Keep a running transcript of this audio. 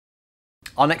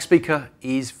Our next speaker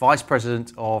is Vice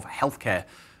President of Healthcare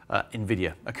at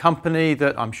NVIDIA, a company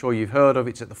that I'm sure you've heard of.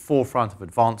 It's at the forefront of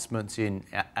advancements in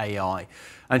AI.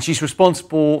 And she's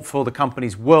responsible for the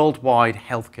company's worldwide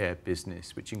healthcare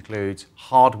business, which includes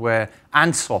hardware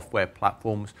and software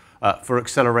platforms for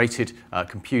accelerated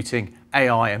computing,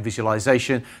 AI and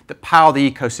visualization that power the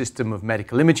ecosystem of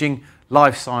medical imaging,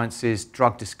 life sciences,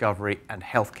 drug discovery and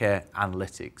healthcare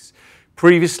analytics.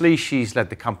 Previously, she's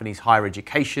led the company's higher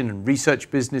education and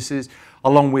research businesses,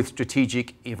 along with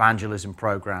strategic evangelism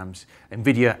programs,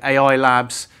 NVIDIA AI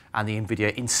Labs, and the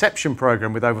NVIDIA Inception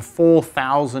program with over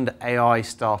 4,000 AI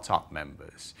startup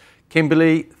members.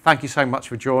 Kimberly, thank you so much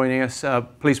for joining us.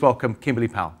 Please welcome Kimberly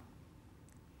Powell.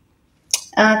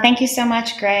 Thank you so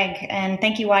much, Greg, and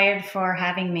thank you, Wired, for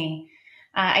having me.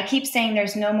 I keep saying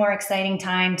there's no more exciting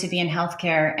time to be in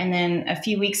healthcare, and then a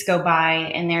few weeks go by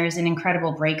and there's an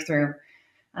incredible breakthrough.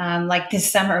 Like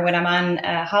this summer when I'm on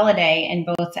a holiday and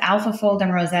both AlphaFold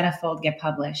and Rosetta Fold get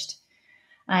published.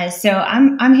 So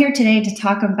I'm here today to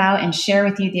talk about and share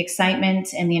with you the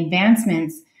excitement and the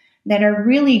advancements that are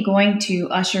really going to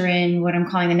usher in what I'm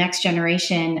calling the next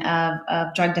generation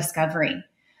of drug discovery.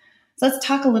 So let's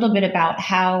talk a little bit about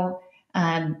how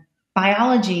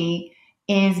biology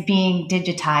is being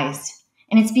digitized,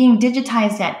 and it's being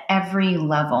digitized at every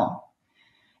level.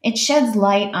 It sheds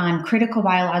light on critical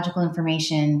biological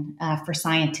information for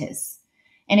scientists,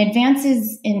 and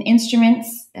advances in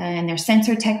instruments and their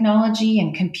sensor technology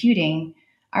and computing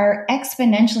are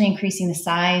exponentially increasing the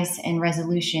size and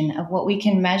resolution of what we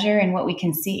can measure and what we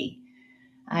can see.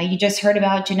 You just heard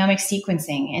about genomic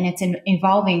sequencing, and it's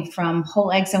evolving from whole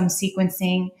exome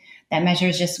sequencing that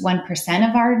measures just 1%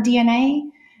 of our DNA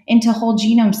into whole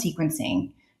genome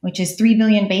sequencing, which is 3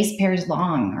 billion base pairs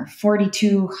long or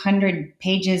 4,200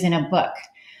 pages in a book,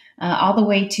 all the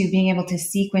way to being able to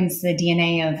sequence the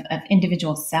DNA of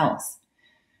individual cells.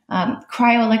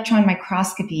 Cryo-electron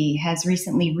microscopy has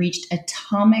recently reached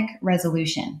atomic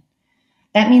resolution.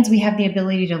 That means we have the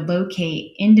ability to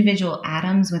locate individual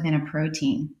atoms within a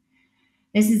protein.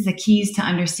 This is the keys to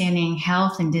understanding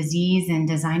health and disease and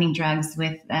designing drugs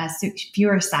with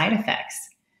fewer side effects.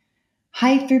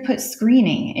 High throughput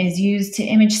screening is used to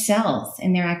image cells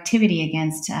in their activity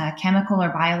against chemical or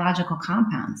biological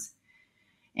compounds.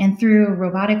 And through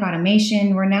robotic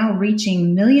automation, we're now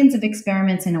reaching millions of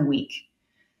experiments in a week,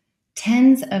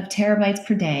 tens of terabytes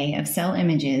per day of cell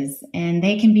images, and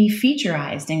they can be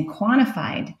featurized and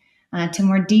quantified to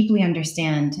more deeply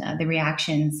understand the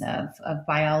reactions of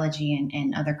biology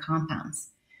and other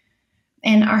compounds.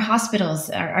 And our hospitals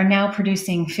are now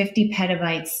producing 50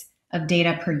 petabytes of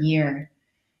data per year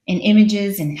in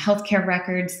images and healthcare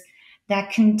records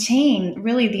that contain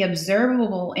really the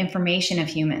observable information of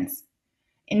humans.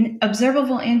 And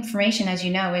observable information, as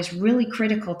you know, is really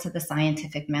critical to the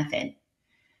scientific method.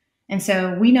 And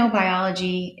so we know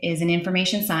biology is an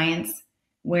information science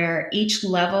where each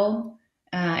level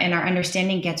and our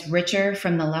understanding gets richer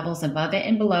from the levels above it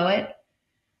and below it.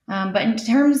 But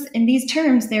in these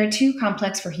terms, they're too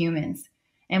complex for humans.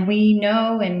 And we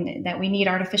know that we need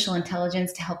artificial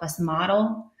intelligence to help us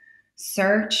model,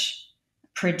 search,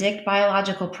 predict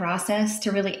biological process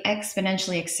to really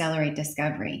exponentially accelerate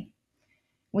discovery.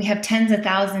 We have tens of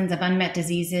thousands of unmet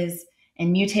diseases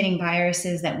and mutating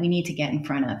viruses that we need to get in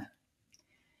front of.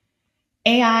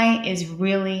 AI is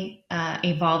really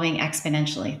evolving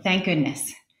exponentially, thank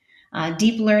goodness.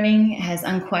 Deep learning has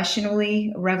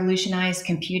unquestionably revolutionized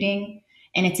computing,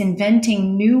 and it's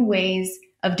inventing new ways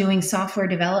of doing software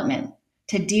development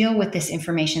to deal with this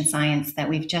information science that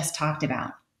we've just talked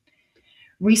about.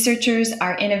 Researchers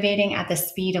are innovating at the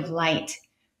speed of light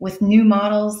with new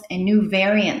models and new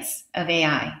variants of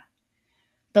AI.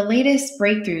 The latest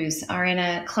breakthroughs are in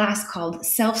a class called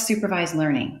self-supervised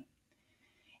learning.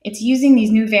 It's using these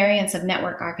new variants of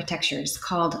network architectures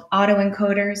called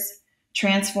autoencoders,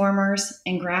 transformers,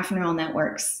 and graph neural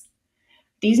networks.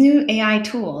 These new AI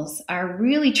tools are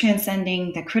really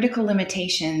transcending the critical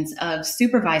limitations of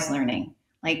supervised learning,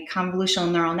 like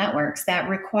convolutional neural networks that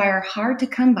require hard to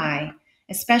come by,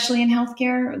 especially in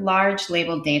healthcare, large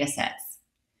labeled data sets.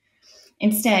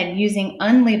 Instead, using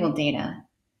unlabeled data,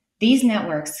 these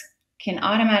networks can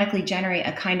automatically generate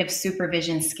a kind of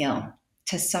supervision skill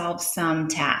to solve some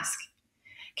task,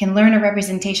 can learn a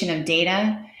representation of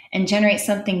data and generate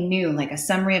something new like a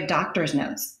summary of doctor's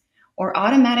notes, or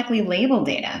automatically label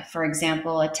data, for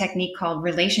example, a technique called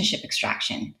relationship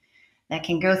extraction that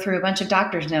can go through a bunch of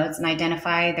doctor's notes and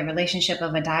identify the relationship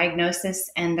of a diagnosis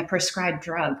and the prescribed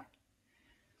drug.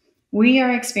 We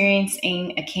are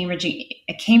experiencing a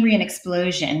Cambrian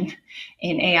explosion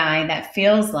in AI that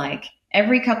feels like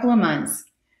every couple of months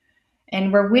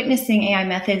And we're witnessing AI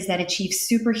methods that achieve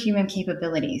superhuman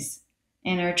capabilities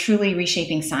and are truly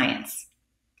reshaping science.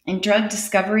 And drug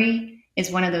discovery is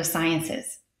one of those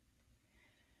sciences.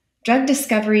 Drug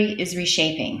discovery is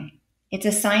reshaping. It's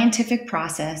a scientific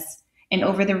process, and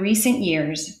over the recent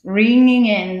years, bringing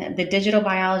in the digital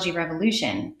biology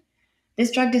revolution,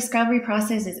 this drug discovery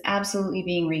process is absolutely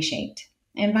being reshaped.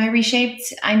 And by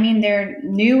reshaped, I mean they're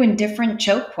new and different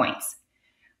choke points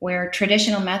where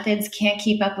traditional methods can't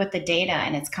keep up with the data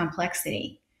and its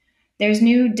complexity. There's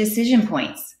new decision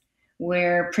points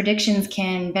where predictions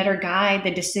can better guide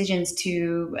the decisions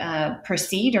to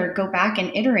proceed or go back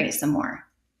and iterate some more.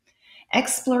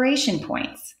 Exploration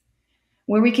points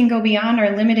where we can go beyond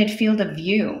our limited field of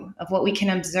view of what we can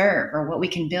observe or what we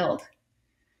can build.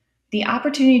 The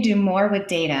opportunity to do more with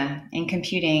data and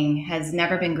computing has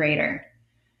never been greater.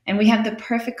 And we have the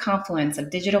perfect confluence of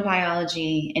digital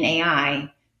biology and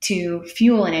AI to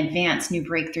fuel and advance new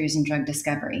breakthroughs in drug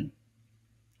discovery.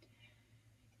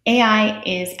 AI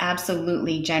is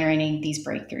absolutely generating these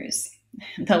breakthroughs.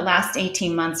 The last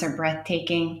 18 months are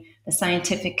breathtaking. The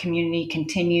scientific community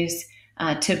continues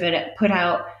to put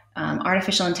out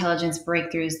artificial intelligence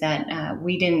breakthroughs that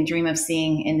we didn't dream of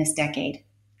seeing in this decade.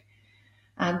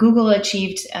 Google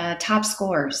achieved top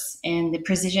scores in the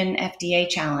Precision FDA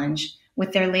Challenge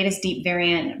with their latest deep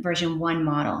variant version 1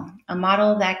 model, a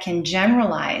model that can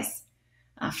generalize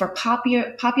for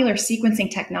popular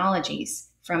sequencing technologies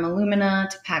from Illumina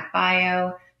to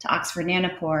PacBio to Oxford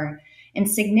Nanopore, and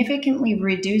significantly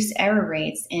reduce error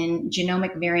rates in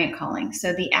genomic variant calling.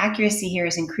 So the accuracy here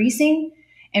is increasing,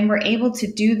 and we're able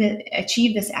to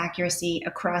achieve this accuracy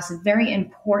across very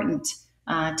important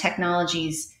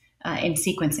technologies in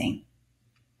sequencing.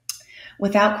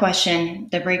 Without question,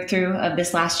 the breakthrough of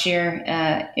this last year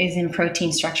is in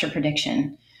protein structure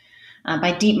prediction.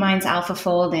 By DeepMind's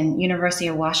AlphaFold and University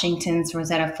of Washington's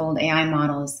Rosetta Fold AI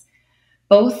models,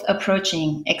 both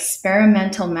approaching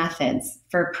experimental methods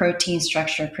for protein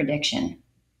structure prediction.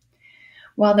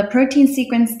 While the protein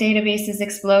sequence databases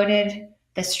exploded,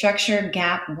 the structure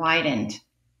gap widened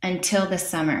until this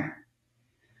summer.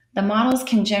 The models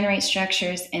can generate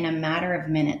structures in a matter of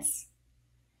minutes.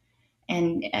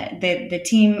 And the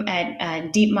team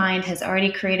at DeepMind has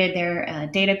already created their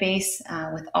database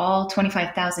with all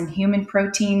 25,000 human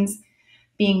proteins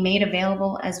being made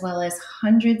available, as well as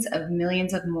hundreds of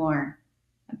millions of more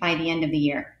by the end of the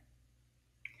year.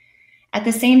 At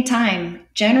the same time,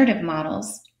 generative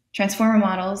models, transformer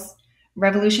models,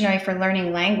 revolutionary for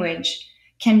learning language,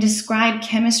 can describe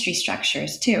chemistry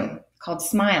structures too, called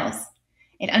SMILES.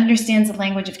 It understands the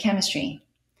language of chemistry.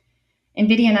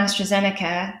 NVIDIA and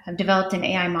AstraZeneca have developed an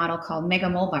AI model called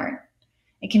MegaMolBART.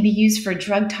 It can be used for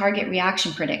drug target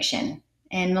reaction prediction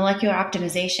and molecular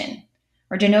optimization,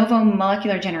 or de novo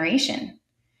molecular generation.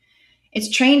 It's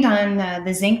trained on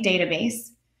the Zinc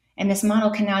database, and this model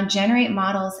can now generate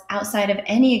models outside of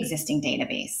any existing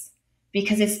database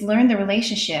because it's learned the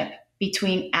relationship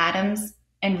between atoms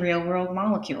and real-world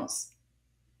molecules.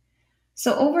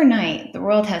 So overnight, the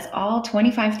world has all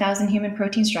 25,000 human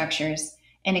protein structures,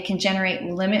 and it can generate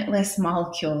limitless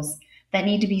molecules that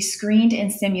need to be screened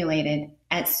and simulated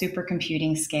at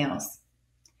supercomputing scales.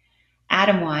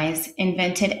 Atomwise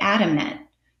invented AtomNet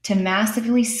to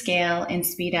massively scale and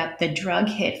speed up the drug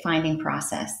hit finding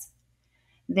process.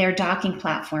 Their docking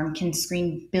platform can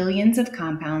screen billions of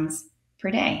compounds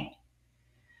per day.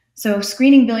 So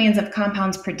screening billions of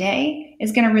compounds per day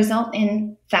is going to result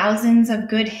in thousands of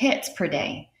good hits per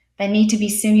day that need to be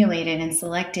simulated and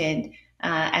selected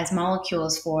as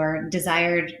molecules for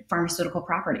desired pharmaceutical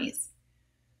properties.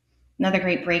 Another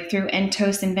great breakthrough,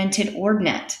 Entos invented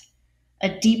OrbNet,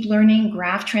 a deep learning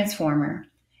graph transformer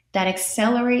that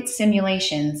accelerates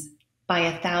simulations by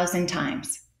 1,000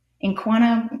 times in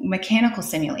quantum mechanical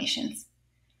simulations.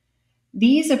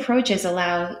 These approaches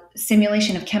allow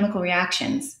simulation of chemical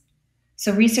reactions,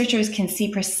 so researchers can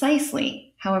see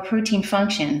precisely how a protein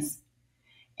functions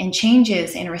and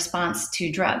changes in response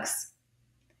to drugs.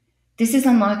 This is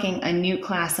unlocking a new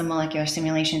class of molecular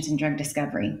simulations in drug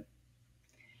discovery.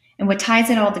 And what ties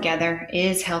it all together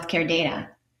is healthcare data.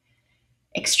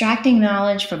 Extracting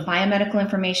knowledge from biomedical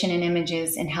information and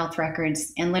images in health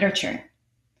records and literature.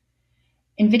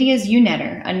 NVIDIA's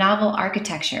UNetter, a novel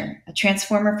architecture, a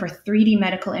transformer for 3D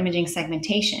medical imaging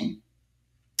segmentation,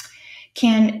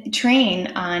 can train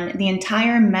on the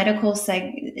entire medical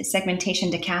segmentation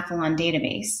decathlon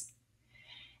database.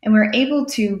 And we're able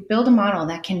to build a model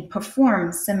that can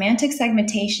perform semantic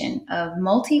segmentation of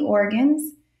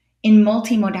multi-organs in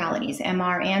multi-modalities,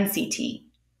 MR and CT.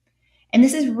 And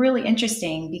this is really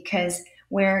interesting because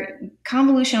where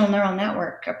convolutional neural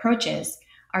network approaches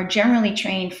are generally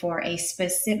trained for a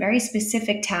very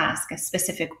specific task, a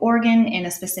specific organ in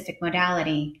a specific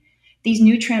modality, these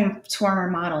new transformer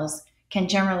models can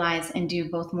generalize and do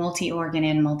both multi-organ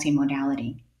and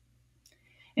multimodality.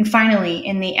 And finally,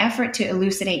 in the effort to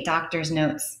elucidate doctors'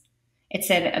 notes, it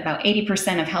said about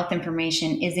 80% of health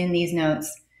information is in these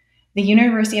notes. The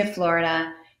University of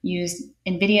Florida used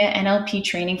NVIDIA NLP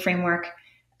training framework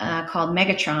called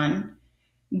Megatron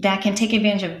that can take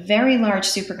advantage of very large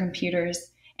supercomputers,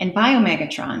 and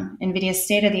BioMegatron, NVIDIA's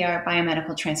state-of-the-art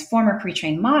biomedical transformer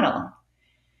pre-trained model.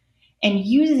 And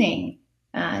using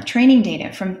training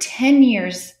data from 10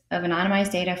 years of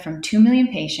anonymized data from 2 million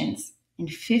patients and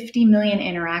 50 million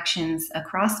interactions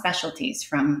across specialties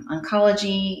from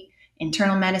oncology,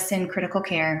 internal medicine, critical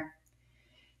care,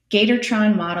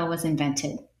 Gatortron model was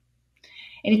invented.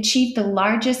 It achieved the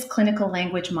largest clinical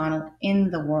language model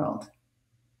in the world.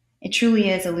 It truly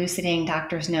is elucidating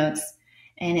doctors' notes,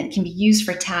 and it can be used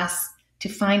for tasks to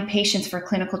find patients for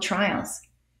clinical trials,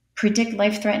 predict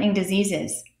life-threatening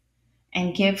diseases,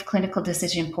 and give clinical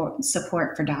decision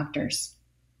support for doctors.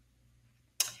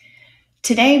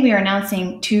 Today, we are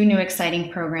announcing 2 new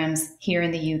exciting programs here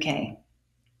in the UK.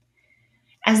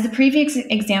 As the previous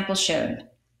example showed,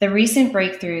 the recent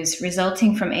breakthroughs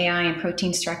resulting from AI and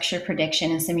protein structure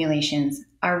prediction and simulations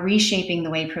are reshaping the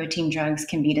way protein drugs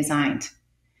can be designed.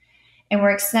 And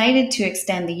we're excited to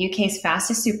extend the UK's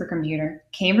fastest supercomputer,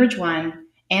 Cambridge 1,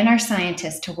 and our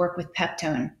scientists to work with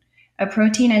Peptone, a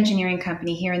protein engineering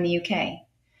company here in the UK,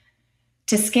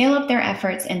 to scale up their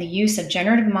efforts in the use of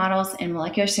generative models and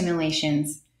molecular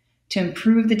simulations to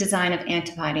improve the design of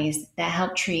antibodies that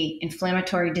help treat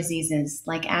inflammatory diseases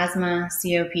like asthma,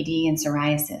 COPD, and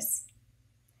psoriasis.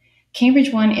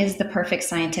 Cambridge 1 is the perfect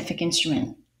scientific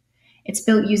instrument. It's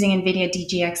built using NVIDIA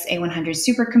DGX A100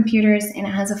 supercomputers, and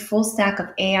it has a full stack of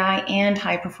AI and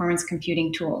high-performance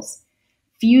computing tools,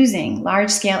 fusing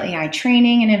large-scale AI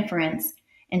training and inference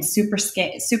and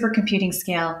supercomputing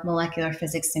scale molecular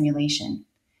physics simulation.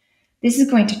 This is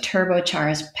going to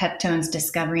turbocharge Peptone's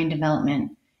discovery and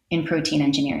development in protein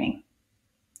engineering.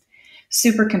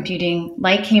 Supercomputing,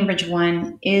 like Cambridge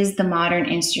 1, is the modern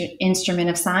instrument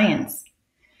of science.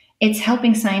 It's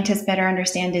helping scientists better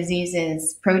understand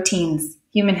diseases, proteins,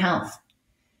 human health.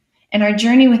 And our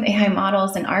journey with AI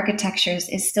models and architectures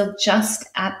is still just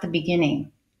at the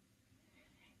beginning.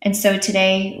 And so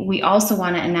today, we also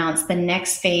want to announce the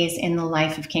next phase in the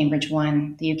life of Cambridge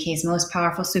 1, the UK's most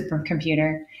powerful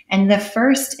supercomputer, and the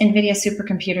first NVIDIA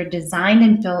supercomputer designed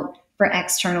and built for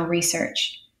external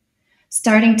research.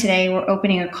 Starting today, we're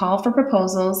opening a call for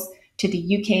proposals to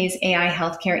the UK's AI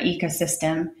healthcare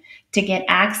ecosystem to get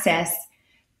access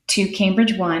to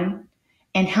Cambridge 1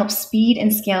 and help speed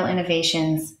and scale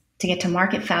innovations to get to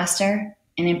market faster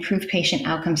and improve patient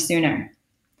outcomes sooner.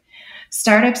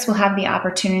 Startups will have the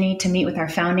opportunity to meet with our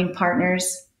founding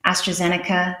partners,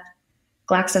 AstraZeneca,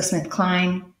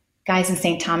 GlaxoSmithKline, Guy's and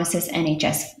St. Thomas's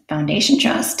NHS Foundation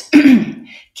Trust,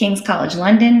 King's College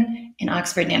London, and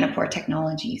Oxford Nanopore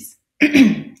Technologies.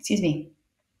 Excuse me.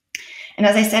 And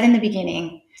as I said in the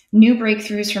beginning, new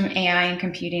breakthroughs from AI and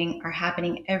computing are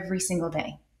happening every single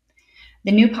day.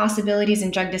 The new possibilities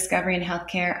in drug discovery and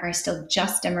healthcare are still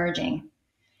just emerging.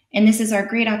 And this is our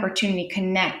great opportunity to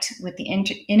connect with the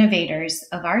innovators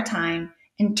of our time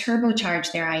and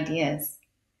turbocharge their ideas.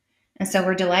 And so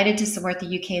we're delighted to support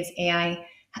the UK's AI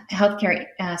healthcare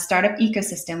startup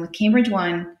ecosystem with Cambridge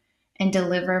 1 and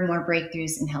deliver more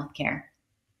breakthroughs in healthcare.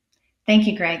 Thank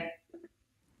you, Greg.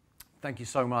 Thank you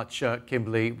so much,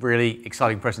 Kimberly. Really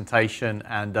exciting presentation,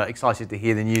 and excited to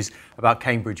hear the news about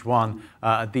Cambridge 1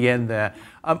 at the end there.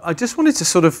 I just wanted to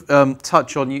sort of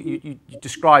touch on, you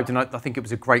described, and I think it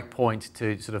was a great point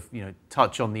to sort of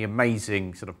touch on the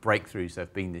amazing sort of breakthroughs there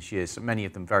have been this year. So many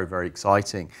of them very, very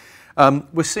exciting.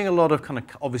 We're seeing a lot of kind of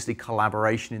obviously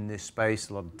collaboration in this space,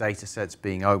 a lot of data sets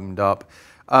being opened up.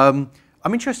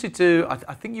 I'm interested to,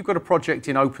 I think you've got a project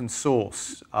in open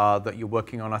source that you're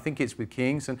working on. I think it's with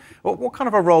King's. And what kind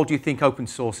of a role do you think open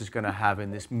source is going to have in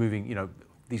this moving,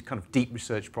 these kind of deep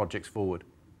research projects forward?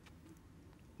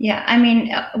 Yeah, I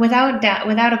mean, without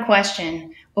a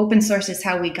question, open source is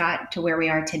how we got to where we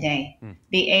are today.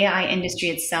 The AI industry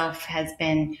itself has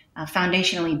been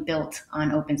foundationally built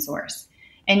on open source.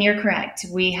 And you're correct.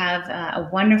 We have a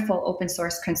wonderful open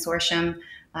source consortium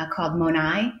called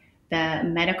MONAI, the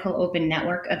Medical Open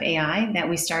Network of AI, that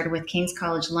we started with King's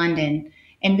College London.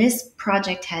 And this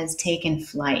project has taken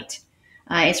flight.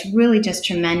 It's really just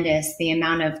tremendous, the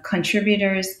amount of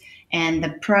contributors and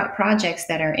the projects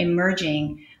that are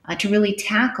emerging to really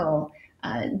tackle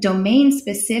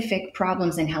domain-specific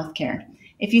problems in healthcare.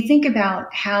 If you think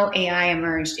about how AI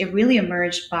emerged, it really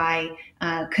emerged by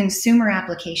consumer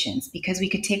applications, because we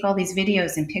could take all these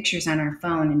videos and pictures on our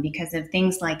phone, and because of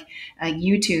things like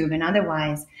YouTube and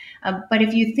otherwise. But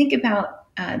if you think about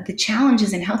the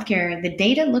challenges in healthcare, the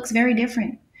data looks very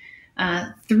different.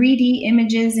 3D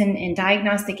images and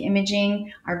diagnostic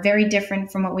imaging are very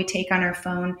different from what we take on our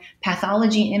phone.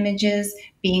 Pathology images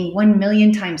being 1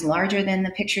 million times larger than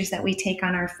the pictures that we take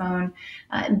on our phone.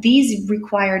 These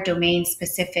require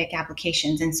domain-specific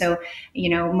applications. And so,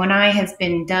 Monai has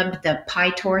been dubbed the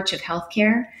PyTorch of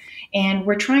healthcare. And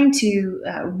we're trying to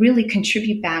really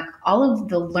contribute back all of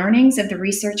the learnings of the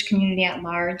research community at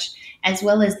large, as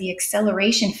well as the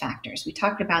acceleration factors. We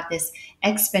talked about this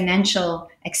exponential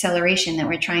acceleration that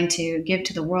we're trying to give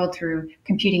to the world through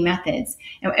computing methods.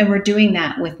 And we're doing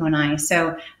that with Monai.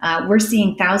 So we're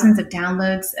seeing thousands of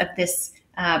downloads of this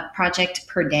project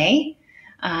per day.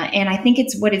 And I think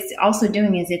what it's also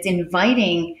doing is it's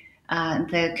inviting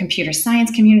the computer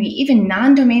science community, even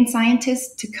non-domain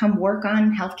scientists, to come work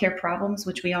on healthcare problems,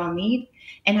 which we all need.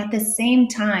 And at the same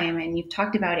time, and you've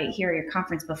talked about it here at your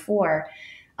conference before,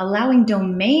 allowing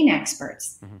domain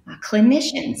experts,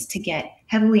 clinicians, to get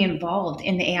heavily involved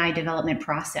in the AI development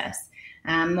process.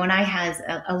 Monai has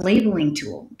a labeling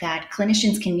tool that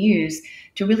clinicians can use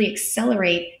to really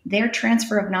accelerate their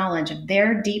transfer of knowledge, of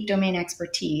their deep domain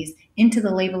expertise, into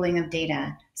the labeling of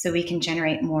data, so we can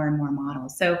generate more and more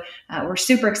models. So we're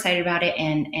super excited about it,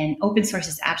 and open source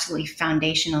is absolutely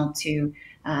foundational to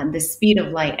the speed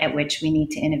of light at which we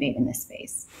need to innovate in this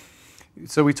space.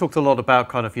 So we talked a lot about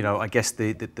kind of, I guess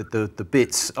the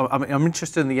bits. I'm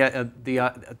interested in the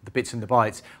bits and the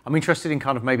bytes. I'm interested in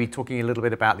kind of maybe talking a little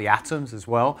bit about the atoms as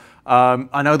well.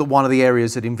 I know that one of the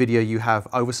areas at NVIDIA you have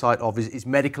oversight of is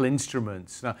medical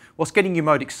instruments. Now, what's getting you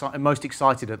most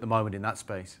excited at the moment in that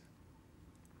space?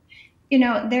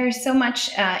 There's so much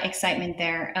excitement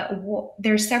there.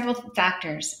 There's several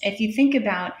factors. If you think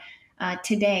about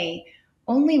today,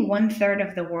 only 1/3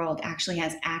 of the world actually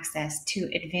has access to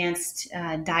advanced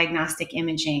diagnostic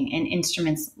imaging and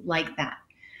instruments like that.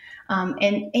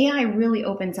 And AI really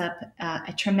opens up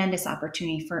a tremendous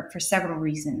opportunity for several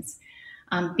reasons.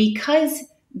 Because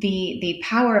the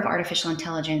power of artificial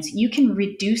intelligence, you can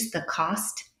reduce the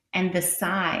cost and the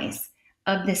size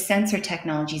of the sensor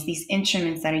technologies, these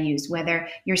instruments that are used, whether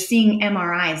you're seeing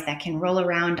MRIs that can roll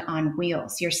around on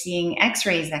wheels, you're seeing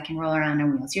x-rays that can roll around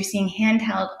on wheels, you're seeing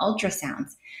handheld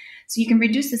ultrasounds. So you can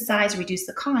reduce the size, reduce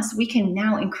the cost. We can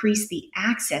now increase the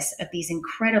access of these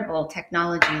incredible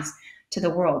technologies to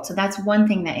the world. So that's one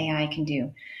thing that AI can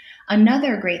do.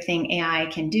 Another great thing AI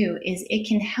can do is it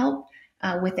can help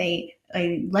with a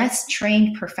less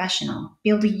trained professional be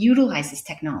able to utilize this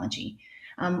technology.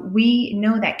 We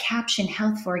know that Caption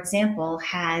Health, for example,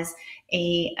 has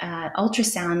a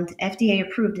ultrasound FDA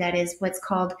approved that is what's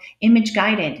called image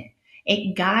guided.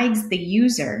 It guides the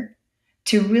user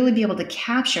to really be able to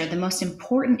capture the most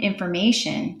important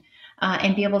information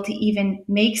and be able to even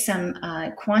make some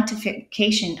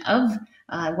quantification of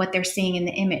what they're seeing in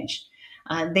the image.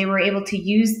 They were able to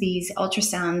use these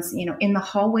ultrasounds, in the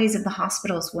hallways of the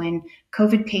hospitals when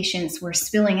COVID patients were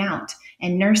spilling out,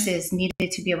 and nurses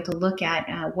needed to be able to look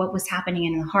at what was happening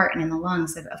in the heart and in the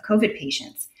lungs of COVID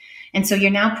patients. And so you're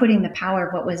now putting the power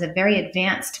of what was a very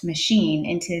advanced machine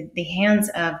into the hands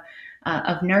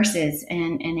of nurses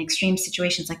in extreme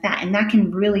situations like that, and that can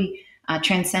really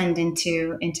transcend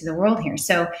into the world here.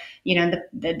 So,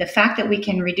 the fact that we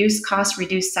can reduce cost,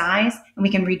 reduce size, and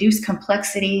we can reduce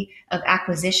complexity of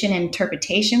acquisition and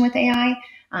interpretation with AI,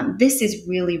 this is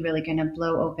really, really going to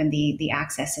blow open the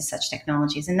access to such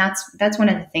technologies. And that's one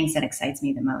of the things that excites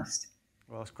me the most.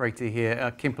 Well, it's great to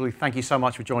hear. Kimberly, thank you so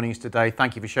much for joining us today.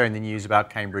 Thank you for sharing the news about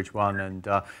Cambridge One, and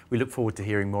we look forward to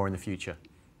hearing more in the future.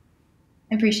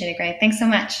 I appreciate it, Greg. Thanks so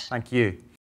much. Thank you.